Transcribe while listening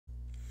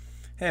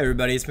Hey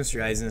everybody, it's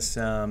Mr. Eisnes,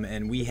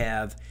 and we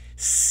have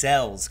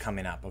cells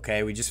coming up,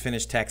 okay? We just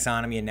finished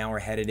taxonomy and now we're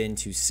headed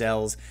into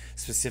cells.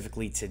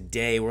 Specifically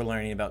today, we're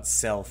learning about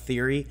cell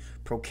theory,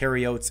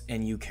 prokaryotes,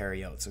 and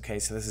eukaryotes, okay?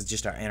 So this is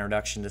just our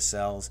introduction to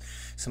cells,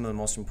 some of the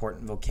most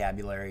important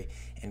vocabulary,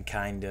 and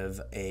kind of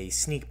a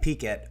sneak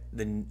peek at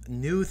the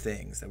new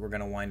things that we're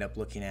going to wind up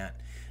looking at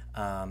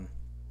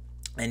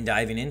and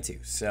diving into.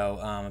 So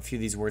a few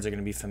of these words are going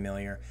to be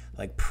familiar,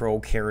 like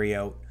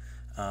prokaryote,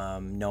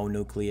 no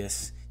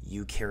nucleus.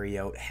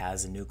 Eukaryote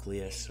has a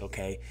nucleus,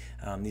 okay?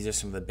 These are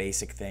some of the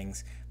basic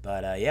things,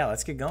 but yeah,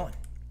 let's get going.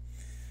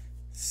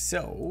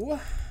 So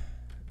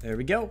there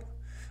we go.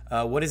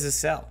 What is a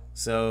cell?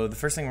 So the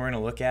first thing we're going to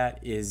look at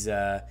is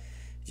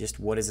just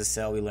what is a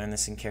cell. We learned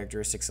this in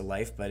Characteristics of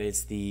Life, but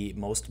it's the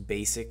most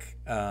basic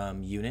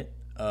unit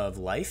of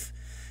life,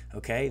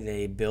 okay?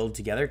 They build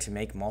together to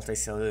make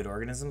multicellular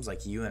organisms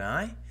like you and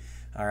I,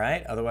 all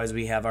right? Otherwise,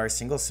 we have our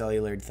single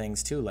cellular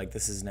things too, like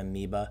this is an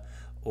amoeba,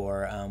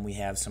 or we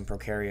have some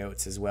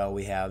prokaryotes as well.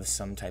 We have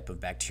some type of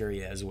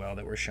bacteria as well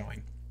that we're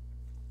showing.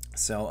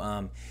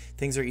 So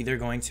things are either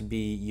going to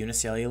be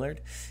unicellular,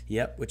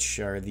 yep, which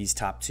are these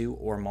top two,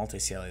 or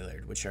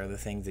multicellular, which are the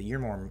things that you're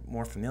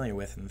more familiar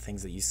with and the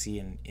things that you see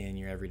in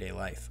your everyday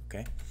life,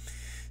 okay?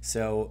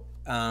 So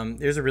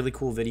there's a really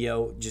cool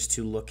video just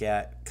to look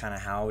at kind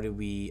of how do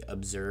we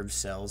observe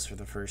cells for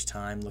the first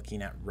time,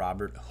 looking at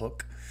Robert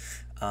Hooke.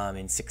 In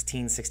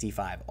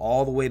 1665,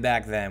 all the way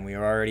back then, we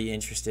were already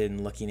interested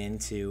in looking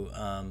into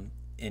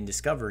in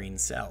discovering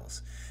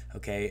cells.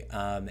 Okay,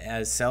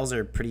 as cells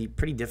are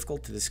pretty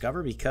difficult to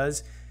discover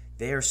because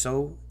they are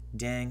so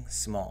dang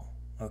small.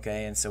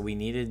 Okay, and so we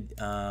needed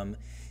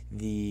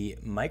the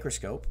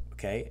microscope.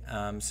 Okay,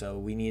 so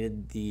we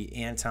needed the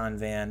Anton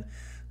van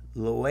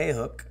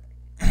Leeuwenhoek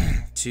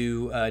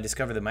to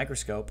discover the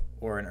microscope,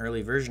 or an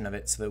early version of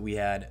it, so that we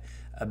had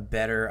a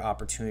better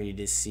opportunity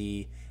to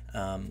see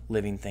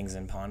living things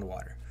in pond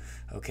water.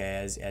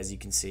 Okay, as you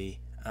can see,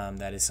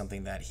 that is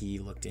something that he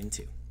looked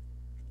into.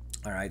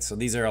 All right, so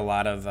these are a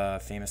lot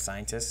of famous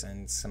scientists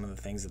and some of the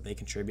things that they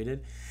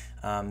contributed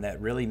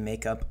that really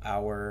make up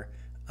our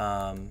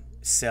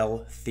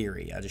cell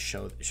theory. I'll just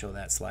show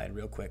that slide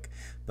real quick.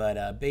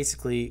 But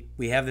basically,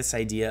 we have this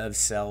idea of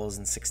cells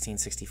in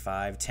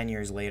 1665. 10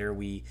 years later,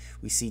 we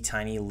see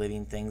tiny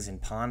living things in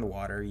pond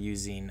water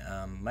using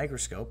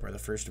microscope, or the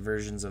first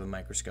versions of a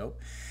microscope.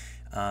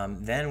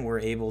 Then we're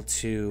able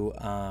to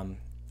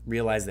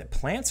realize that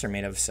plants are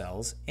made of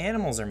cells,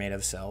 animals are made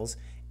of cells,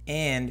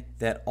 and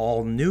that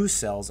all new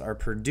cells are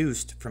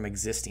produced from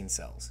existing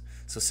cells.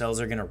 So cells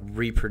are going to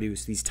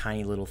reproduce. These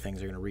tiny little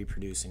things are going to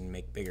reproduce and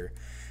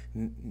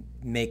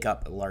make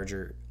up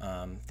larger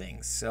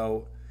things.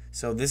 So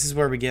this is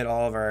where we get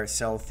all of our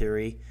cell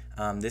theory.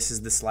 This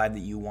is the slide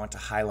that you want to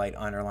highlight,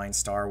 underline,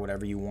 star,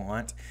 whatever you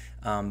want.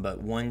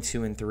 But 1,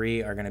 2, and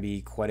 3 are going to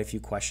be quite a few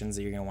questions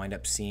that you're going to wind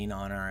up seeing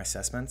on our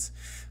assessments.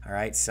 All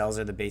right, cells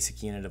are the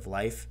basic unit of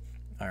life.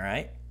 All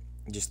right,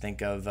 just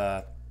think of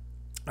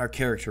our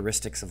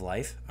characteristics of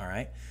life. All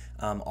right,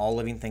 all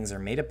living things are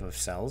made up of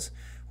cells,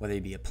 whether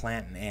it be a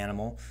plant, an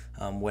animal,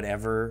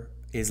 whatever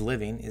is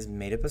living is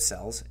made up of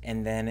cells,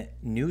 and then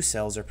new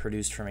cells are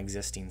produced from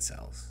existing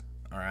cells.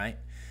 All right,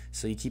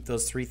 so you keep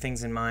those three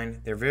things in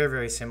mind. They're very,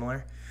 very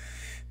similar.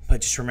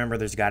 But just remember,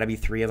 there's got to be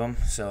three of them.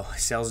 So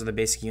cells are the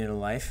basic unit of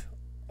life.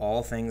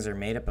 All things are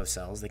made up of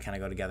cells. They kind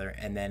of go together.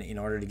 And then in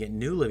order to get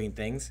new living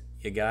things,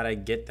 you got to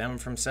get them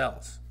from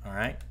cells. All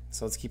right?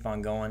 So let's keep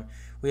on going.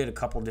 We had a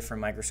couple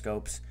different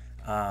microscopes.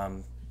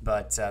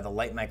 But the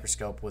light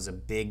microscope was a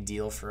big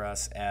deal for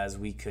us, as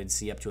we could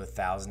see up to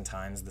 1,000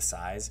 times the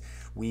size.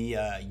 We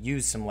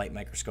used some light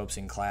microscopes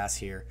in class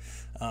here.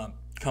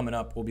 Coming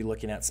up, we'll be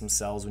looking at some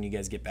cells when you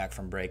guys get back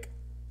from break.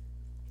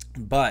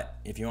 But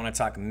if you want to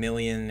talk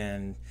million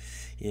and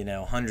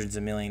hundreds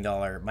of $1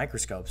 million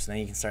microscopes, then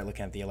you can start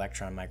looking at the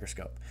electron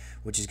microscope,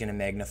 which is going to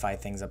magnify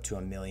things up to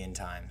 1,000,000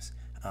 times.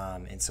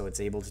 And so it's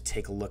able to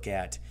take a look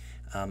at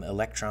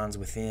electrons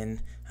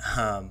within.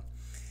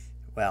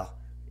 Well,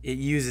 it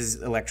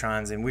uses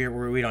electrons, and we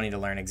don't need to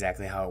learn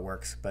exactly how it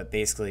works, but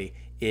basically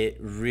it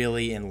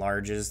really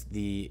enlarges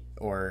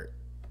or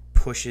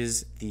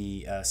pushes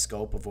the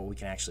scope of what we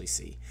can actually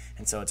see.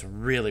 And so it's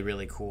really,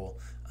 really cool.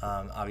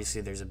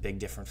 Obviously, there's a big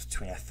difference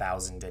between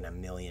 1,000 and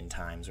 1,000,000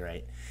 times,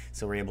 right?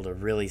 So we're able to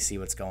really see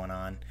what's going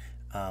on,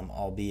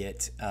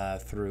 albeit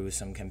through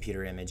some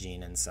computer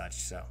imaging and such.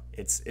 So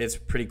it's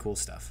pretty cool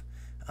stuff.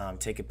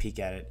 Take a peek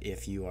at it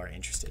if you are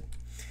interested.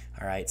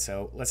 All right,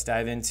 so let's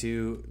dive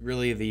into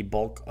really the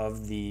bulk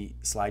of the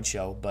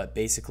slideshow. But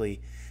basically,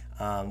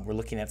 we're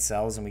looking at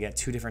cells, and we got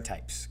two different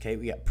types. Okay,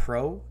 we got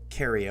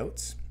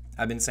prokaryotes.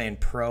 I've been saying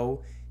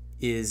pro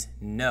is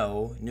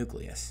no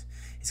nucleus.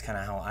 It's kind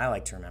of how I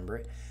like to remember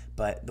it.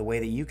 But the way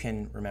that you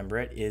can remember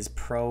it is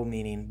pro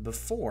meaning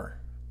before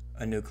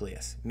a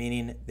nucleus,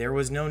 meaning there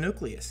was no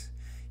nucleus.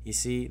 You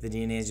see, the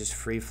DNA is just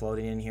free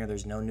floating in here.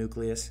 There's no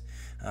nucleus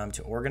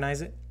to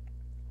organize it.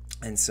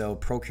 And so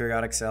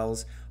prokaryotic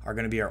cells are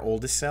going to be our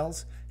oldest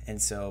cells,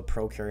 and so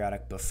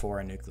prokaryotic before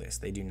a nucleus.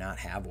 They do not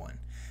have one.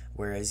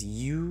 Whereas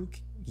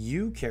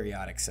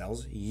eukaryotic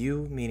cells,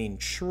 you meaning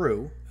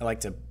true. I like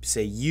to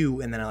say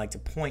you, and then I like to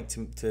point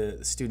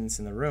to students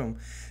in the room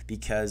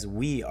because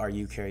we are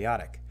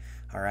eukaryotic,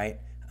 all right?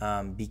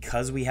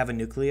 Because we have a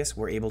nucleus,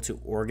 we're able to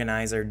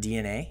organize our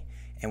DNA,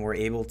 and we're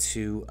able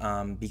to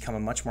become a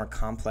much more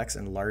complex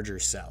and larger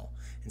cell.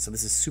 And so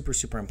this is super,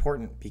 super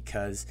important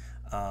because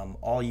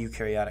all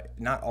eukaryotic,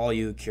 not all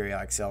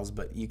eukaryotic cells,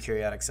 but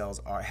eukaryotic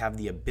cells have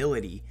the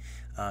ability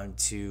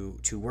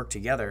to work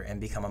together and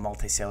become a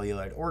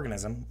multicellular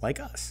organism like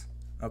us,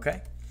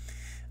 okay?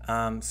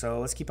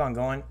 So let's keep on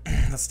going.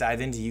 Let's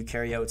dive into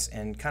eukaryotes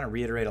and kind of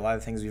reiterate a lot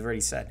of the things we've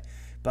already said.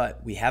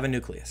 But we have a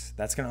nucleus.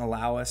 That's going to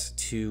allow us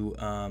to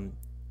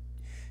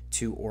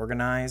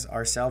organize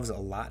ourselves a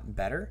lot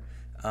better.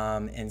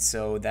 And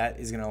so that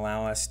is going to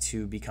allow us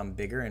to become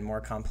bigger and more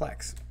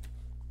complex.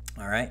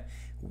 All right.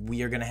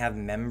 We are going to have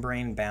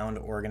membrane-bound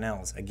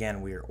organelles.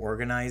 Again, we are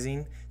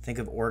organizing. Think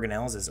of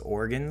organelles as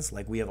organs.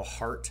 Like we have a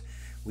heart,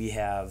 we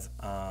have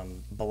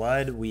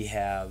blood, we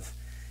have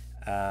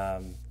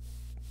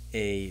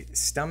a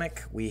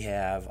stomach, we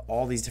have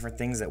all these different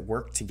things that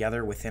work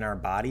together within our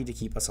body to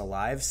keep us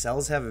alive.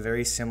 Cells have a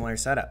very similar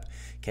setup.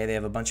 Okay, they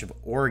have a bunch of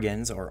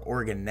organs, or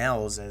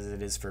organelles as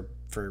it is for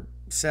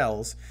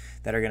cells,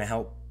 that are going to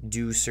help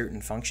do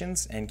certain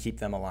functions and keep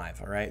them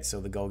alive. All right, so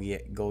the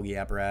Golgi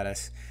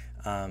apparatus,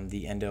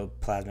 the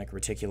endoplasmic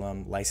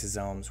reticulum,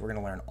 lysosomes. We're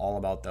going to learn all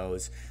about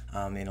those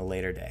in a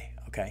later day,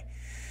 okay?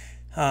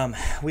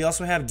 We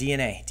also have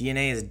DNA.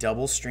 DNA is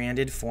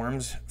double-stranded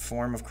form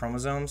of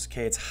chromosomes.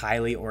 Okay, it's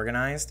highly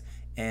organized,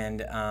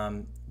 and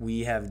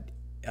we have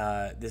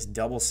this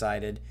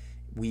double-sided.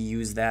 We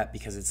use that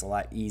because it's a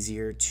lot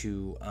easier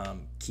to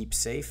keep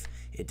safe.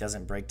 It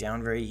doesn't break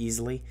down very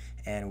easily,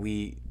 and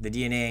the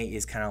DNA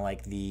is kind of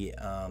like the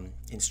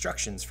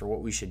instructions for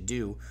what we should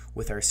do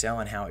with our cell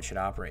and how it should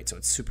operate. So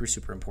it's super,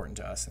 super important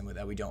to us, and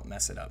that we don't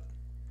mess it up.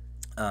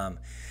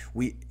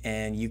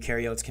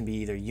 Eukaryotes can be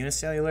either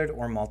unicellular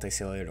or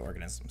multicellular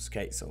organisms.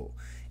 Okay, so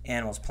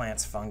animals,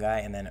 plants, fungi,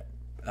 and then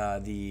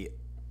the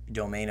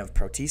domain of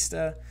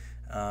Protista.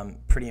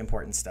 Pretty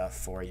important stuff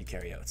for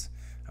eukaryotes.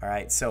 All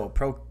right, so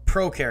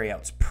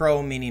prokaryotes.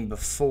 Pro meaning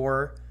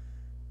before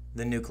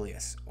the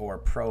nucleus, or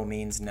pro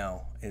means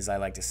no, as I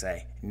like to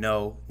say,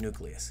 no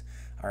nucleus.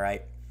 All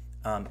right,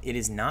 it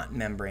is not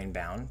membrane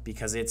bound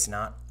because it's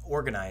not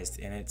organized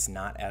and it's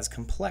not as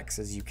complex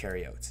as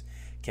eukaryotes.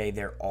 Okay,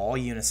 they're all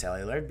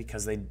unicellular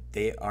because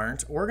they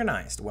aren't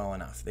organized well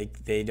enough.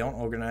 They don't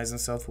organize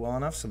themselves well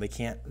enough, so they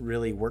can't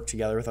really work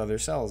together with other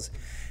cells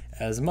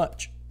as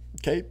much.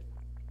 Okay,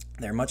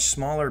 they're much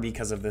smaller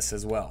because of this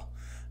as well.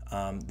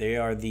 They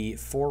are the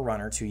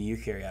forerunner to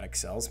eukaryotic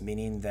cells,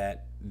 meaning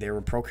that there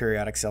were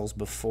prokaryotic cells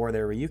before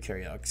there were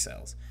eukaryotic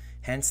cells.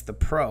 Hence the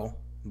pro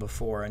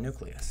before a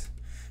nucleus.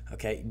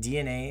 Okay,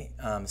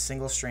 DNA,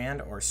 single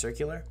strand or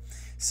circular.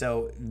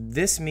 So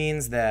this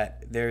means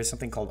that there is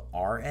something called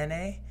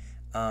RNA,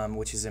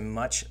 which is a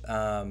much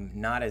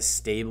not as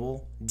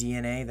stable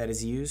DNA that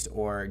is used,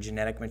 or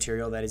genetic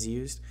material that is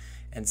used.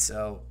 And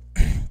so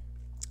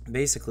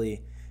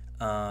basically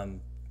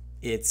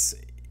it's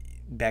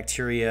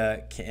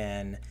bacteria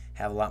can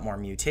have a lot more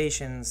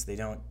mutations. They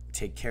don't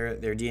take care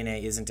of their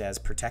DNA, isn't as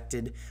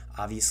protected,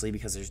 obviously,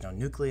 because there's no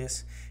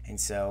nucleus, and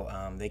so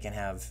they can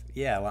have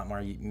a lot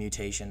more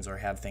mutations or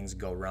have things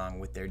go wrong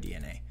with their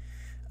DNA.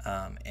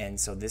 And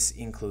so this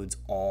includes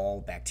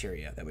all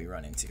bacteria that we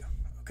run into.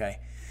 Okay,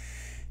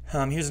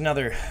 here's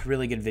another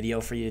really good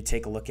video for you to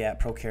take a look at: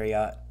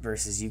 prokaryote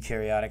versus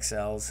eukaryotic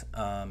cells,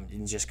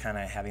 and just kind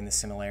of having the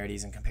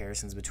similarities and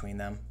comparisons between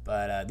them.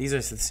 But these are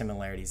the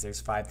similarities.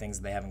 There's 5 things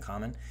that they have in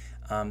common.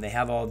 They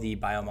have all the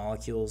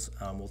biomolecules.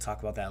 We'll talk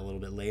about that a little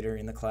bit later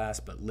in the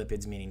class, but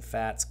lipids meaning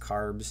fats,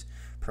 carbs,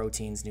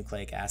 proteins,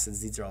 nucleic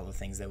acids. These are all the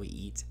things that we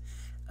eat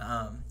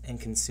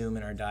and consume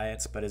in our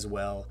diets, but as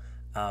well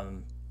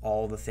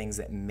all the things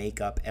that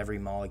make up every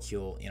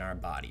molecule in our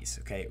bodies.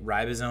 Okay,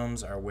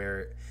 ribosomes are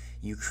where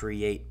you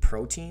create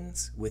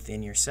proteins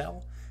within your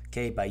cell,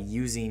 okay, by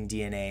using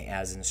DNA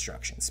as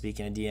instructions.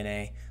 Speaking of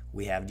DNA,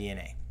 we have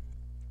DNA.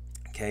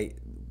 Okay,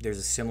 there's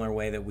a similar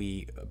way that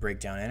we break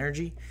down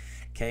energy.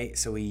 Okay,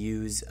 so we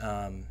use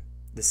the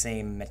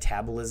same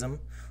metabolism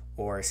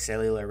or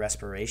cellular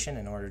respiration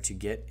in order to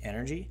get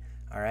energy.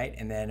 All right,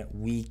 and then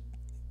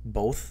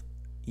both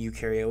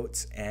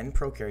eukaryotes and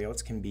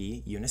prokaryotes can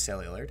be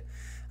unicellular.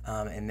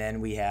 And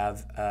then we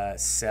have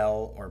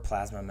cell or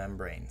plasma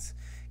membranes,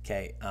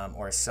 okay,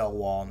 or a cell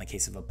wall in the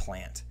case of a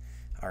plant.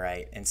 All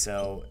right, and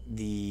so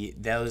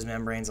those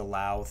membranes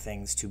allow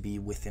things to be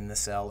within the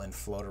cell and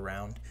float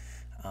around,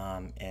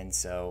 and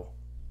so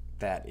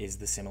that is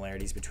the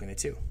similarities between the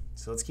two.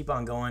 So let's keep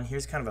on going.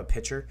 Here's kind of a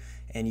picture,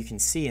 and you can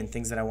see in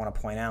things that I want to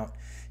point out.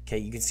 Okay,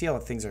 you can see how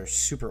things are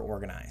super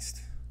organized.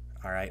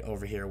 All right,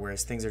 over here,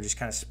 whereas things are just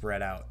kind of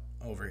spread out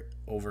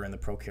over in the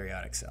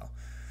prokaryotic cell.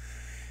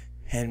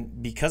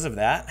 And because of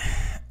that,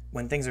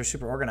 when things are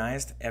super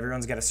organized,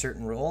 everyone's got a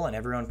certain role and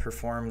everyone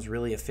performs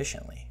really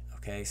efficiently.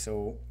 Okay,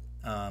 so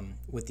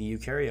with the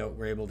eukaryote,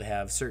 we're able to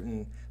have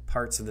certain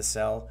parts of the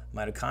cell,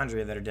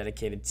 mitochondria, that are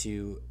dedicated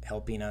to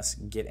helping us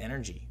get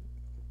energy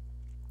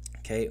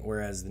okay,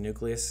 whereas the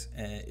nucleus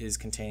is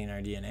containing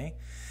our DNA.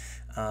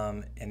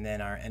 And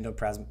then our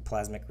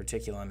endoplasmic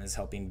reticulum is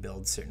helping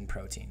build certain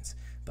proteins.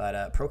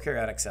 But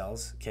prokaryotic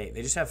cells, okay,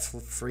 they just have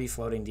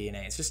free-floating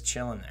DNA. It's just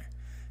chilling there,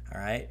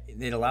 all right?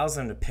 It allows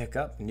them to pick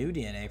up new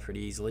DNA pretty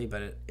easily,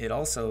 but it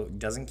also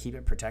doesn't keep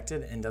it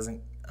protected and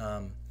doesn't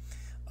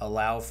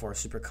allow for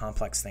super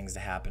complex things to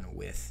happen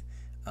with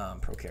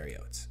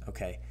prokaryotes,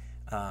 okay?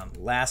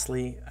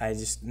 Lastly,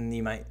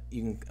 you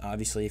can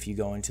obviously, if you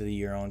go into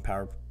your own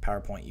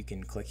PowerPoint, you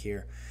can click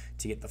here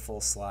to get the full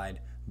slide,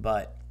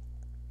 but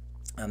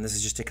this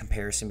is just a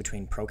comparison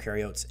between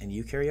prokaryotes and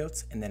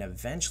eukaryotes, and then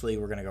eventually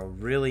we're going to go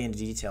really into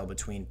detail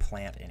between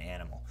plant and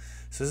animal.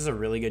 So this is a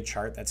really good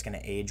chart that's going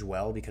to age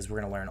well, because we're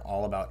going to learn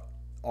all about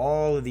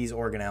all of these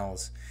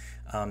organelles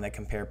that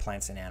compare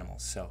plants and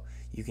animals. So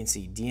you can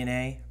see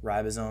DNA,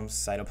 ribosomes,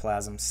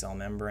 cytoplasm, cell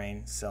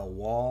membrane, cell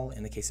wall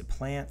in the case of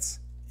plants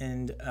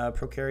and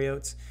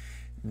prokaryotes.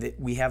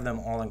 We have them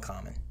all in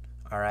common.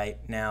 All right,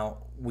 now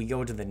we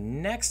go to the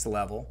next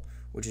level,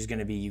 which is going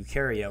to be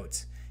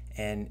eukaryotes,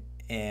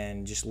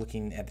 and just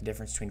looking at the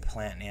difference between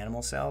plant and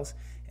animal cells.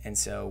 And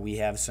so we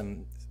have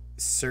some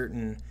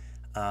certain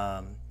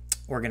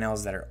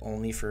organelles that are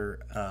only for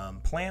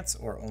plants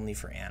or only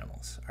for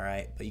animals, all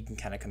right? But you can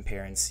kind of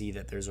compare and see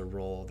that there's a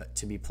role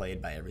to be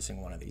played by every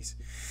single one of these.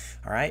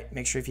 All right,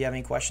 make sure if you have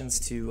any questions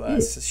to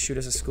shoot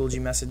us a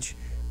Schoology message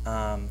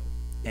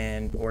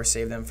or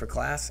save them for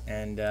class,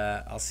 and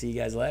I'll see you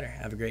guys later.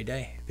 Have a great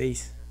day.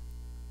 Peace.